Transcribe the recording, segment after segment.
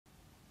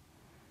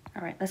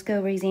All right, let's go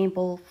over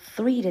example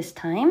 3 this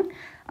time.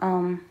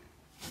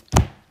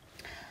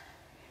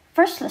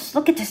 First, let's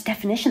look at this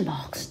definition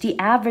box. The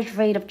average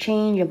rate of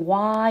change of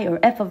y or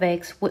f of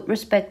x with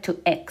respect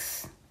to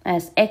x,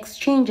 as x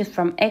changes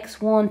from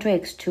x1 to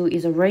x2,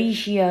 is a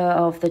ratio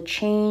of the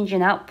change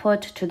in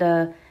output to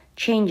the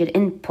change in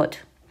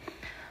input.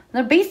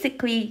 They're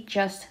basically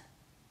just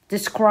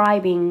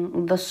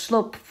describing the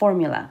slope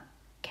formula,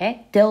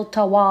 okay?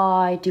 Delta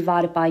y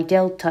divided by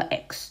delta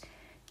x.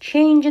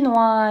 Change in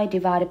y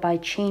divided by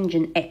change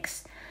in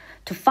x.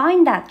 To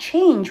find that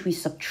change, we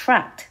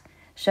subtract.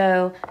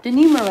 So the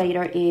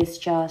numerator is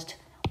just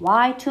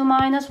y2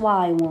 minus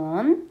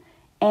y1,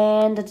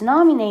 and the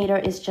denominator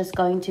is just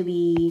going to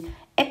be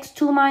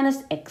x2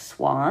 minus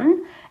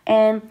x1.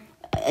 And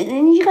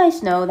you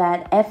guys know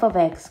that f of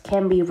x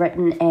can be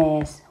written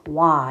as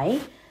y.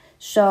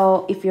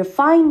 So if you're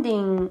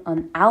finding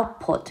an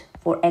output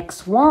for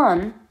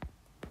x1,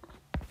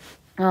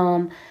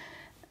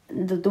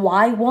 the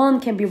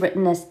y1 can be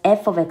written as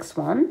f of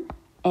x1,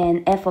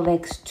 and f of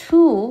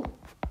x2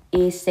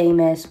 is same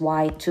as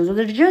y2. So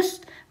they're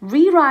just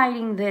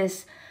rewriting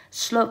this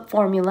slope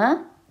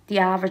formula, the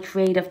average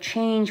rate of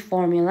change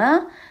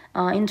formula,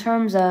 in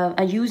terms of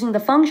using the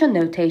function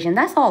notation.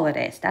 That's all it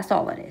is. That's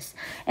all it is.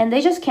 And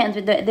they just can't,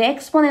 the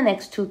x1 and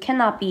x2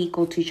 cannot be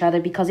equal to each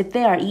other, because if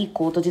they are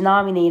equal, the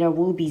denominator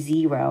will be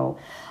 0.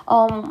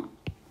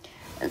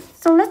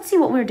 So let's see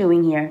what we're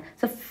doing here.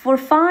 So for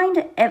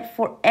find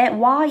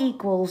y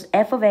equals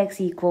f of x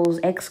equals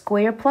x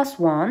squared plus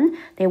 1,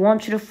 they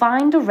want you to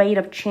find the rate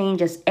of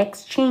change as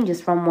x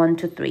changes from 1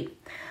 to 3.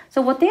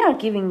 So what they are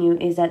giving you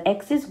is that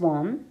x is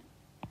 1,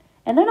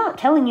 and they're not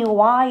telling you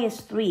y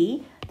is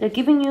 3. They're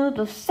giving you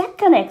the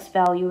second x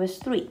value is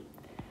 3.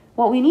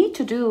 What we need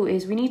to do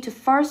is we need to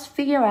first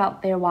figure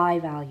out their y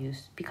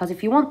values, because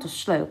if you want the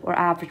slope or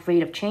average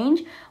rate of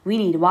change, we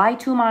need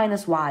y2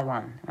 minus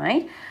y1,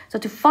 right? So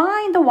to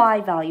find the y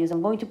values,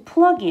 I'm going to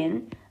plug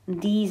in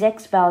these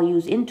x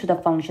values into the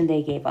function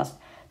they gave us.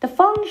 The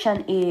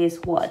function is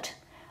what?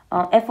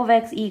 F of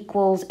x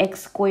equals x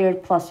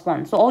squared plus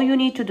 1. So all you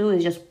need to do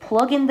is just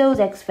plug in those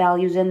x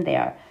values in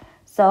there.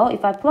 So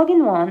if I plug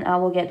in 1, I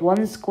will get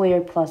 1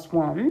 squared plus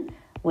 1,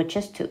 which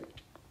is 2.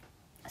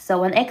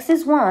 So when x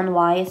is 1,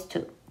 y is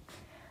 2.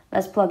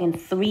 Let's plug in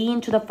 3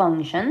 into the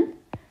function.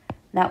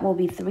 That will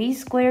be 3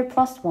 squared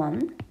plus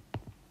 1.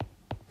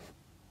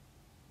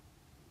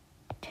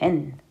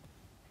 10.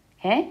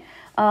 Okay?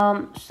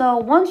 So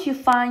once you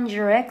find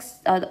your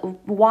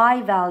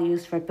y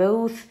values for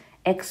both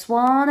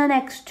x1 and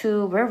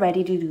x2, we're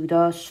ready to do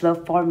the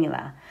slope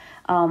formula.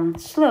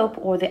 Slope,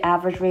 or the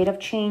average rate of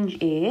change,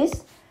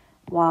 is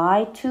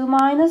y2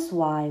 minus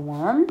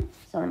y1.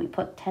 So let me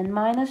put 10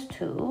 minus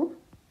 2.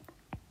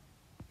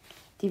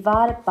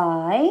 Divided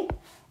by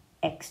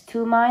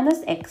x2 minus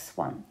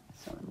x1.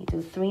 So let me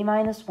do 3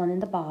 minus 1 in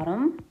the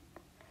bottom.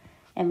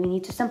 And we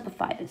need to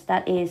simplify this.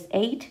 That is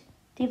 8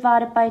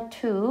 divided by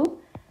 2.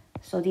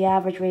 So the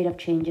average rate of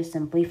change is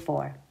simply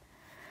 4.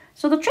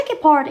 So the tricky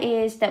part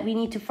is that we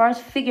need to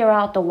first figure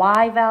out the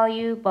y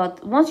value.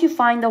 But once you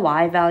find the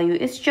y value,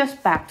 it's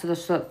just back to the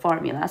slope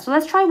formula. So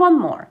let's try one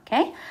more,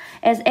 okay?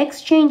 As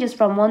x changes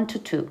from 1 to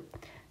 2.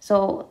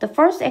 So the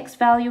first x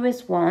value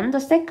is 1. The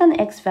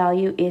second x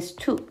value is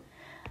 2.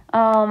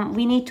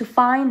 We need to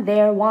find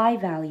their y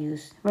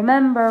values.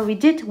 Remember, we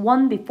did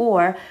 1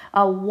 before.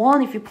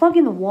 1, if you plug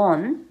in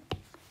 1,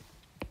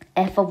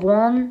 f of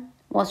 1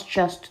 was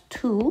just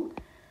 2.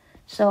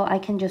 So I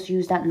can just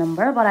use that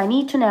number. But I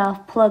need to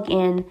now plug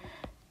in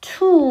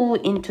 2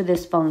 into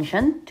this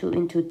function,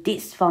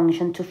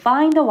 to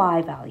find the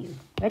y value.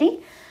 Ready?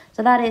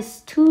 So that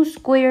is 2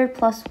 squared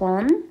plus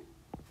 1.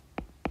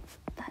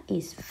 That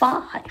is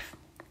 5.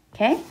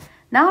 Okay?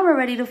 Now we're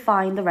ready to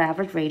find the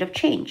average rate of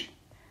change.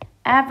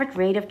 Average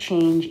rate of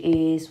change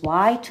is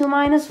y2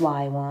 minus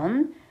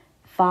y1,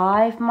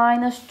 5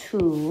 minus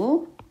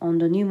 2 on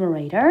the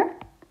numerator.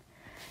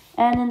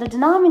 And in the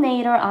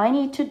denominator, I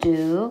need to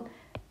do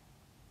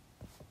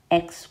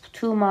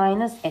x2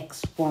 minus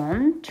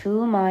x1,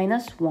 2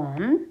 minus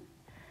 1.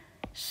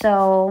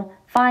 So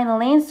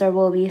final answer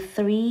will be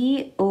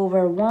 3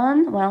 over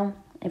 1. Well,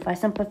 if I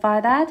simplify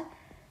that,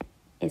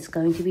 it's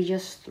going to be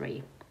just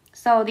 3.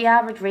 So the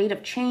average rate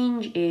of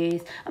change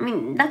is,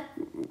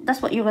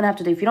 that's what you're going to have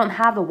to do. If you don't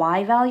have the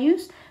y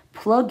values,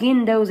 plug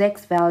in those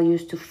x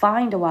values to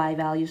find the y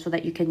values so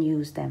that you can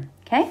use them,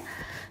 okay?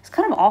 It's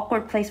kind of an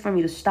awkward place for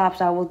me to stop,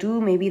 so I will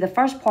do maybe the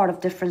first part of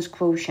difference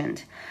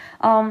quotient.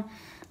 Now,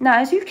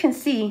 as you can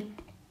see,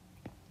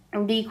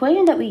 the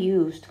equation that we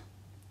used,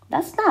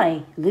 that's not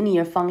a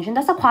linear function.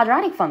 That's a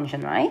quadratic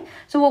function, right?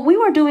 So what we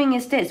were doing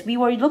is this. We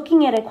were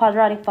looking at a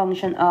quadratic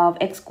function of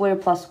x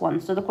squared plus 1.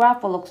 So the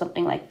graph will look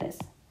something like this.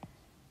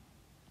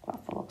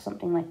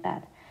 Something like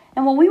that.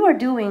 And what we were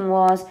doing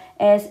was,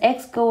 as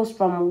x goes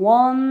from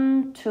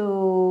 1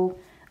 to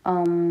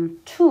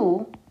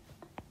 2,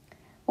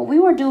 what we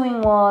were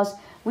doing was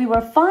we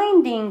were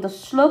finding the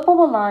slope of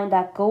a line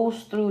that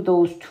goes through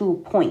those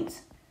 2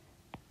 points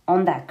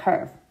on that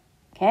curve,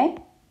 okay?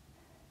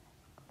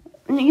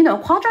 you know,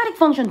 quadratic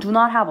function do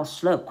not have a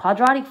slope.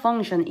 Quadratic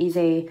function is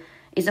a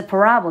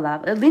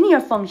parabola. Linear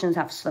functions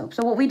have slope.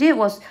 So what we did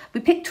was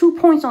we picked 2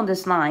 points on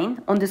this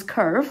line, on this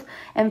curve,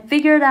 and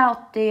figured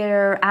out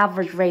their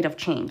average rate of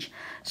change.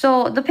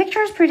 So the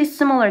picture is pretty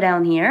similar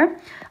down here.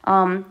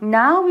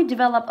 Now we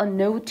develop a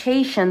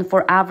notation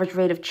for average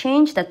rate of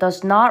change that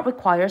does not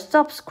require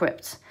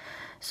subscripts.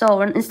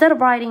 So instead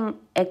of writing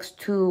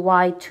x2,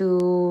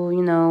 y2,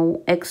 you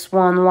know,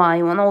 x1,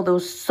 y1, all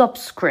those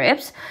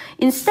subscripts,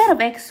 instead of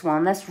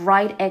x1, let's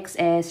write x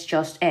as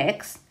just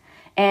x.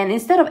 And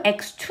instead of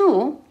x2,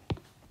 all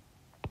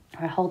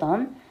right, hold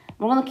on.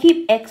 We're going to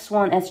keep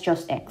x1 as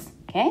just x,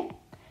 okay?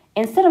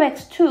 Instead of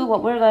x2,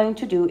 what we're going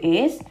to do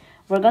is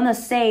we're going to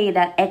say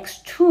that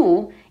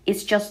x2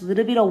 is just a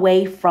little bit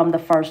away from the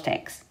first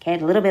x, okay?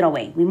 A little bit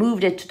away. We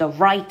moved it to the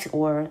right,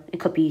 or it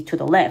could be to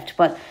the left.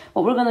 But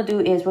what we're going to do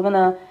is we're going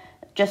to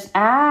just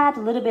add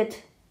a little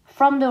bit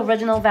from the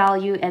original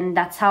value, and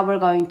that's how we're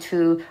going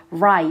to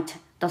write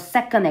the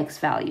second x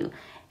value.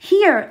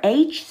 Here,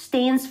 h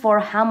stands for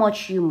how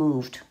much you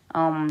moved.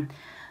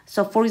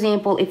 So for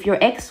example, if your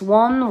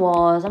x1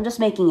 was, I'm just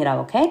making it up,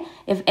 okay?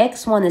 If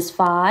x1 is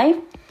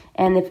 5,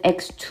 and if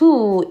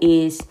x2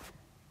 is,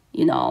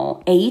 you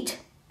know, 8,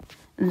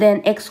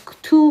 then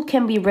x2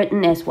 can be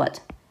written as what?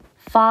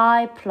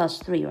 5 plus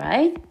 3,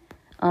 right?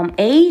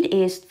 8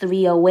 is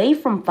 3 away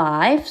from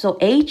 5, so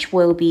h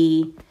will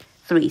be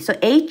 3. So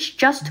h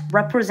just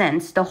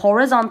represents the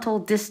horizontal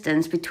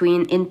distance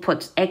between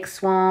inputs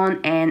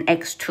x1 and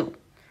x2.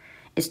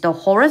 It's the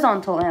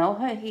horizontal,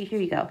 and here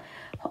you go.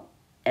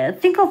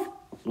 Think of,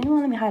 you know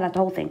what, let me highlight the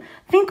whole thing.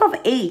 Think of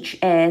h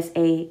as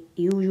a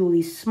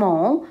usually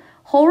small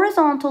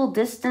horizontal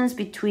distance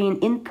between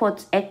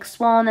inputs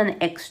x1 and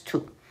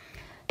x2.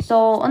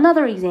 So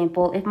another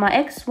example, if my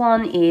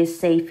x1 is,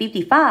 say,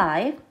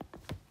 55,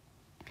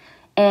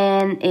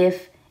 and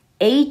if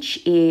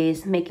h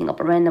is, making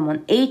up a random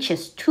one, h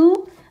is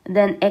 2,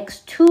 then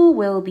x2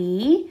 will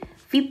be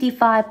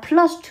 55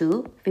 plus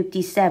 2,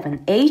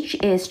 57. H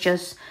is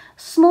just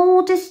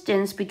small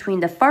distance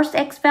between the first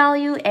x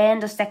value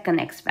and the second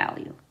x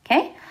value,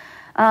 okay?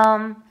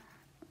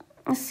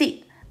 Let's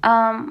see.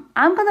 I'm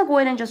going to go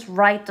ahead and just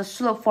write the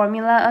slope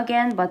formula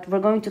again, but we're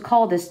going to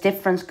call this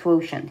difference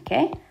quotient,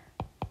 okay?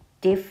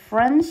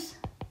 Difference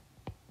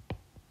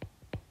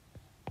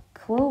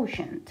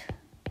quotient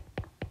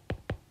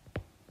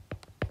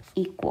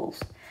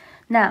equals.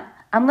 Now,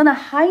 I'm going to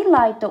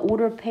highlight the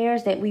order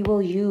pairs that we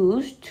will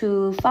use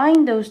to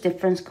find those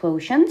difference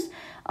quotients.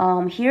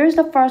 Here's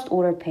the first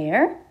order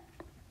pair,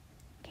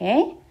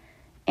 okay?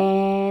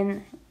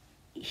 And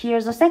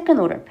here's the second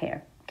order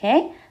pair,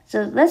 okay?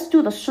 So let's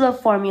do the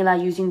slope formula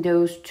using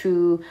those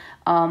two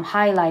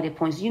highlighted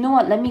points. You know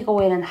what? Let me go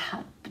ahead and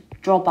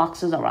draw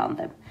boxes around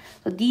them.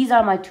 So these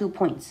are my 2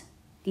 points.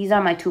 These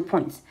are my 2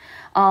 points.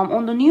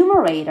 On the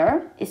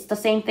numerator, it's the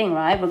same thing,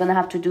 right? We're going to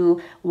have to do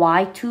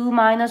y2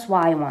 minus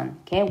y1.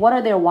 Okay, what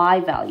are their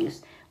y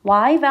values?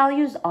 Y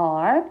values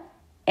are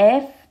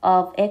f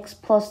of x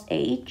plus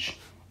h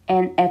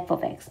and f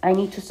of x. I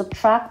need to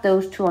subtract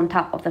those two on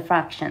top of the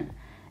fraction.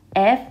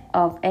 F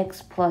of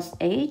x plus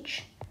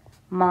h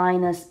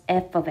minus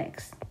f of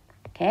x.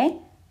 Okay,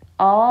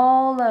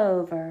 all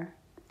over.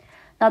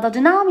 Now the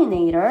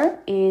denominator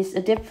is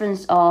a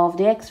difference of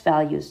the x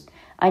values.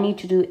 I need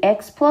to do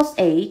x plus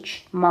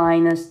h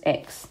minus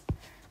x.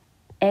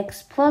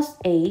 X plus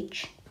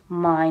h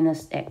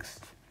minus x.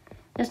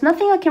 There's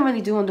nothing I can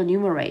really do on the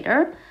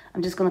numerator.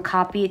 I'm just going to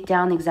copy it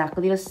down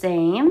exactly the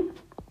same.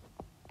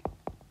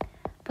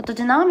 But the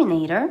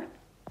denominator,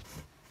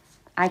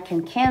 I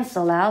can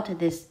cancel out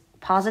this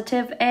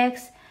positive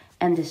x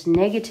and this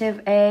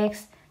negative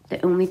x. The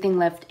only thing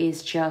left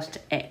is just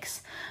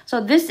x.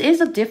 So this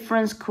is a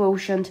difference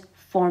quotient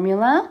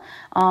formula.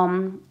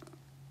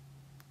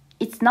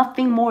 It's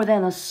nothing more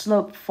than a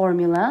slope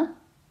formula.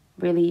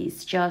 Really,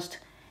 it's just,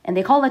 and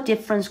they call it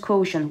difference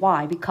quotient.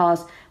 Why?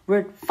 Because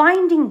we're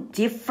finding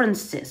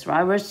differences,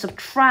 right? We're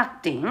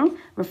subtracting,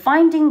 we're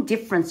finding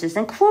differences.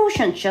 And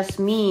quotient just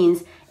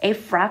means a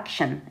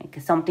fraction, like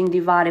something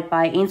divided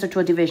by, answer to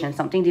a division,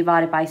 something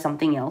divided by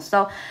something else.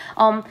 So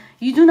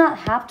you do not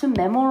have to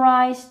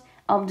memorize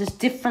this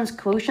difference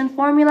quotient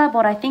formula,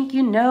 but I think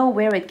you know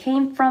where it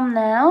came from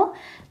now.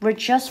 We're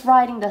just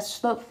writing the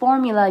slope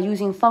formula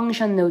using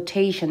function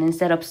notation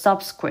instead of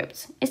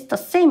subscripts. It's the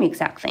same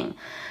exact thing.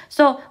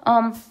 So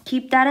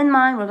keep that in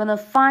mind. We're going to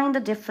find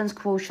the difference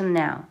quotient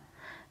now.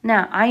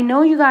 Now, I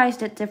know you guys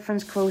did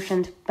difference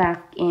quotient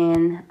back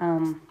in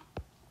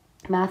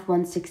Math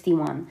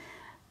 161.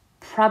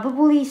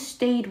 Probably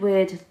stayed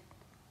with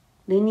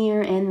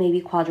linear and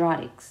maybe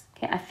quadratics.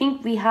 Okay, I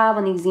think we have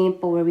an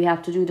example where we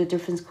have to do the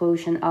difference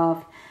quotient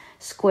of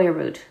square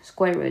root,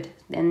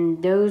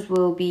 and those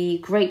will be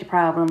great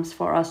problems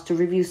for us to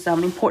review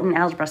some important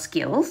algebra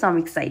skills. I'm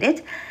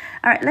excited.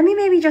 All right, let me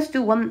maybe just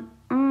do one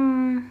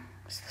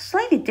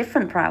slightly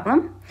different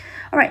problem.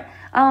 All right,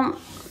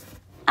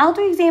 I'll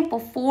do example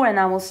 4 and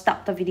I will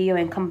stop the video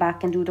and come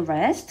back and do the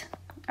rest.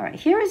 All right,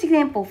 here is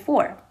example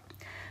 4.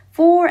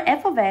 For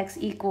f of x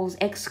equals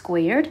x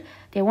squared,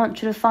 they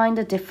want you to find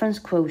the difference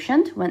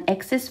quotient when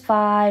x is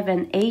 5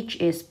 and h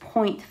is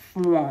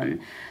 0.1.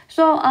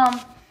 So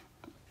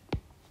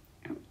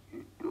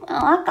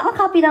I'll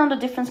copy down the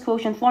difference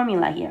quotient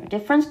formula here.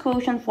 Difference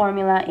quotient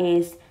formula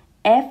is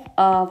f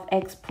of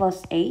x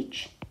plus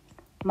h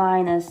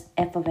minus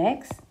f of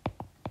x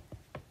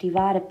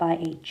divided by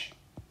h.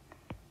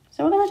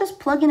 So we're going to just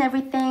plug in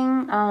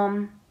everything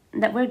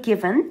that we're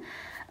given.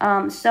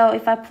 So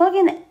if I plug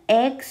in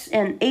x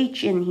and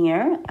h in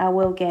here, I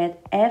will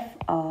get f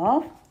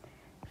of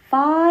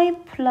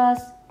 5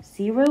 plus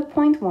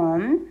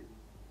 0.1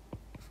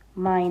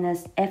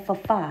 minus f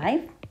of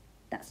 5.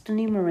 That's the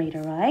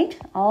numerator, right?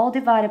 All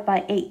divided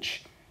by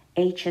h.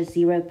 H is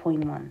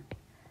 0.1.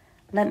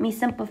 Let me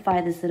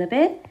simplify this a little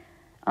bit.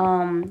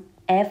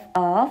 F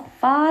of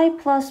 5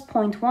 plus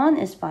 0.1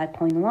 is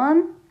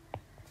 5.1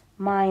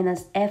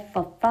 minus f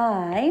of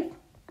 5.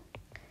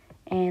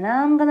 And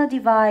I'm going to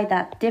divide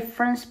that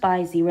difference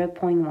by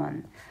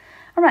 0.1.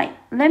 All right,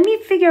 let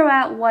me figure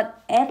out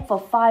what f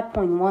of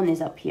 5.1 is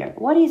up here.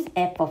 What is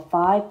f of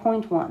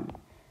 5.1?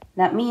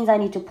 That means I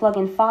need to plug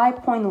in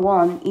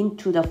 5.1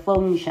 into the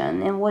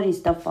function. And what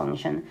is the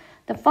function?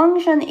 The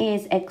function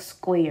is x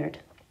squared.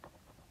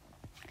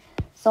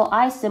 So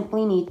I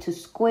simply need to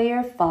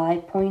square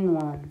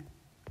 5.1.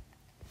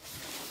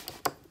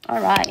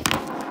 All right,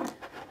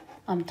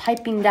 I'm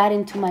typing that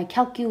into my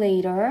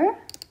calculator.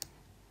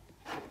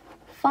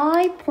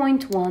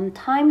 5.1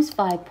 times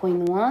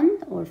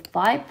 5.1 or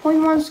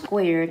 5.1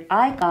 squared,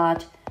 I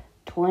got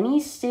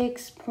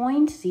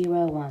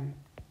 26.01.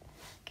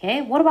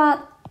 Okay, what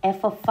about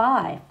f of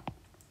 5?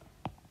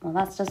 Well,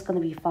 that's just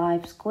going to be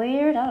 5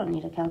 squared. I don't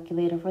need a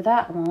calculator for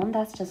that one.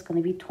 That's just going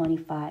to be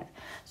 25.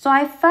 So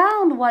I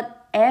found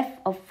what f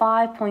of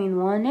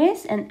 5.1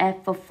 is and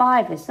f of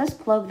 5 is. Let's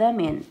plug them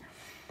in.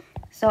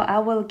 So I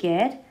will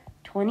get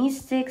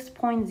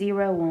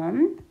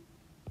 26.01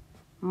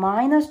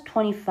 minus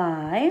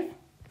 25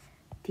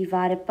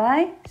 divided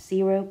by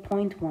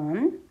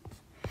 0.1.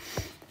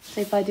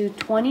 So if I do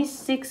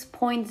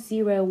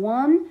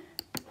 26.01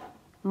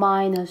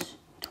 minus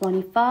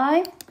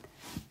 25,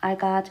 I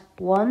got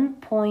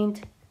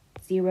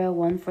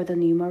 1.01 for the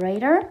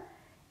numerator,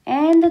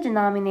 and the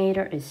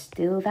denominator is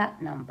still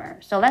that number.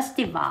 So let's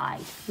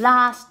divide.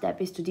 Last step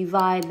is to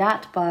divide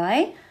that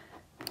by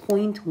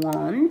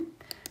 0.1,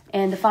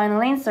 and the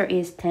final answer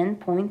is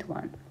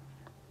 10.1.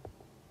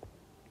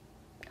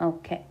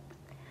 Okay,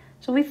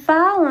 so we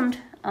found,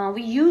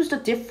 we used the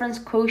difference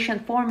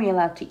quotient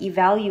formula to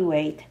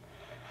evaluate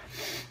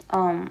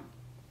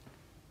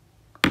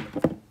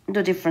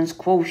the difference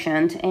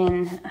quotient,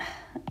 and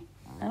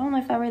I don't know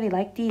if I really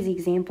like these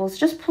examples.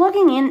 Just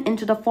plugging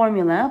into the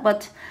formula,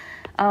 but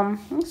I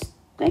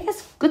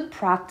guess good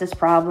practice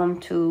problem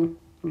to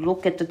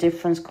look at the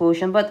difference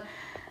quotient, but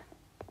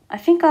I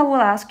think I will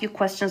ask you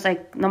questions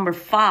like number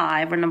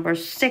 5 or number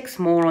 6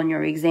 more on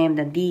your exam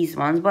than these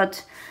ones,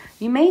 but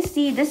you may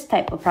see this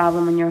type of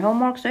problem in your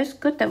homework, so it's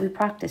good that we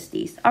practice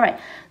these. All right,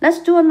 let's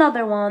do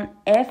another one.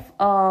 F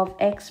of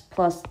x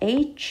plus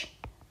h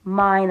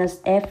minus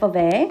f of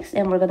x,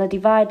 and we're going to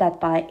divide that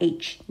by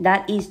h.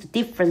 That is the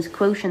difference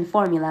quotient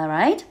formula,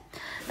 right?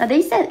 Now,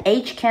 they said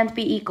h can't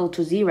be equal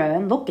to 0,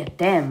 and look at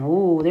them.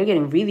 Oh, they're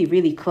getting really,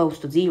 really close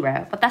to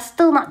 0, but that's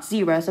still not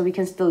 0, so we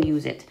can still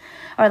use it.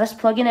 All right, let's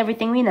plug in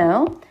everything we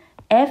know.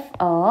 F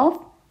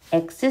of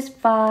x is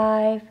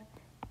 5,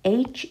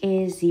 h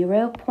is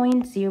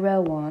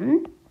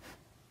 0.01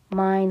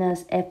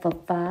 minus f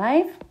of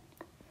 5,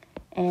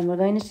 and we're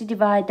going to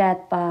divide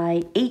that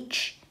by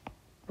h,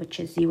 which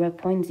is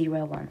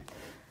 0.01.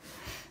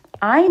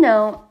 I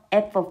know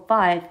f of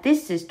 5,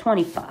 this is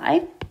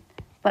 25,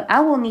 but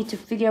I will need to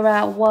figure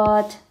out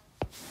what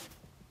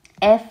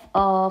f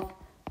of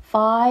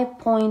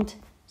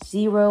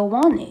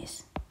 5.01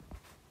 is.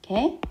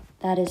 Okay,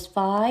 that is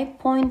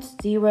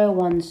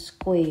 5.01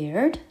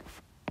 squared.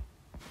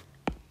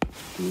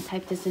 Let me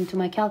type this into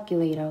my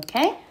calculator,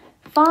 okay?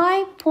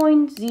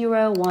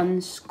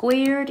 5.01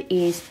 squared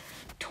is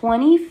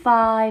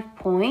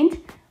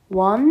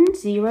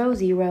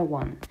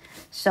 25.1001.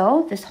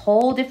 So this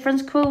whole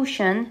difference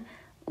quotient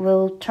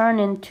will turn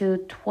into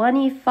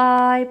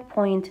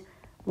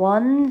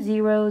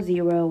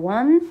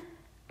 25.1001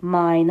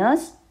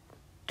 minus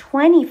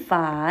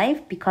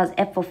 25, because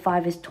f of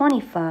 5 is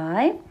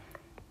 25,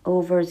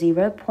 over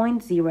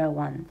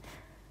 0.01.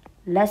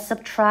 Let's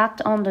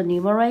subtract on the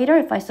numerator.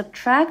 If I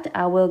subtract,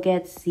 I will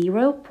get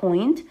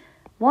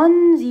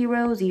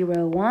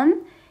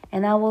 0.1001,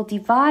 and I will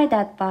divide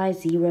that by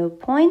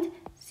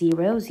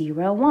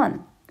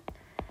 0.001.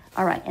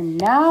 All right, and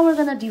now we're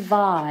going to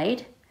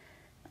divide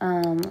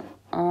on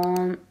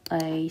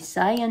a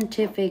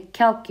scientific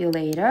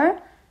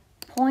calculator,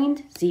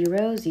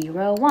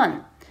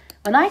 0.001.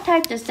 When I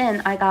type this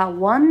in, I got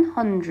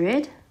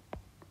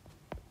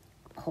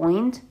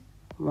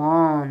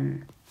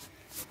 100.1.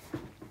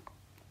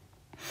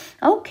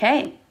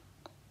 Okay,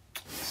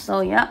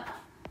 so yep,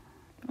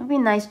 it would be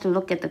nice to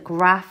look at the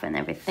graph and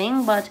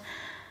everything, but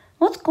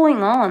what's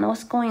going on?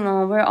 What's going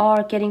on? We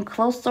are getting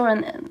closer,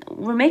 and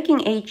we're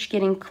making h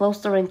getting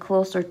closer and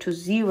closer to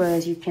 0,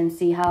 as you can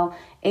see how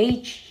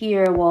h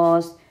here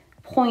was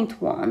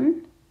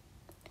 0.1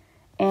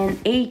 and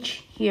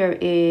h here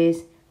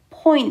is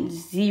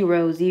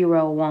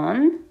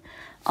 0.001.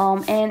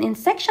 And in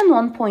section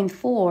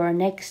 1.4,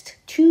 next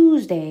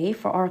Tuesday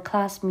for our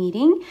class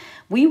meeting,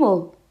 we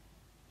will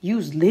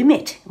use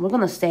limit. We're going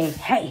to say,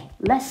 hey,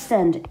 let's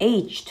send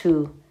h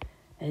to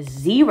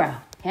 0,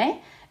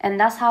 okay? And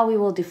that's how we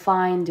will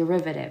define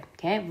derivative,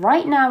 okay?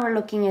 Right now, we're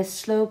looking at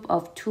slope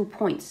of 2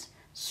 points,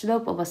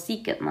 slope of a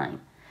secant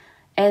line.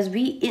 As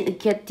we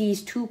get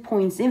these 2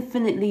 points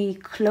infinitely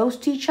close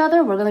to each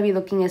other, we're going to be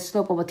looking at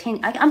slope of a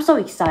tangent. I'm so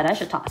excited. I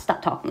should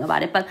stop talking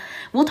about it, but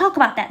we'll talk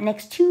about that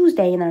next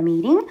Tuesday in our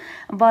meeting.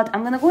 But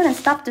I'm going to go ahead and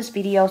stop this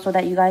video so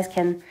that you guys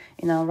can,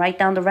 write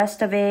down the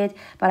rest of it.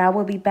 But I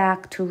will be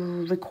back to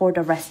record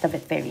the rest of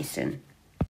it very soon.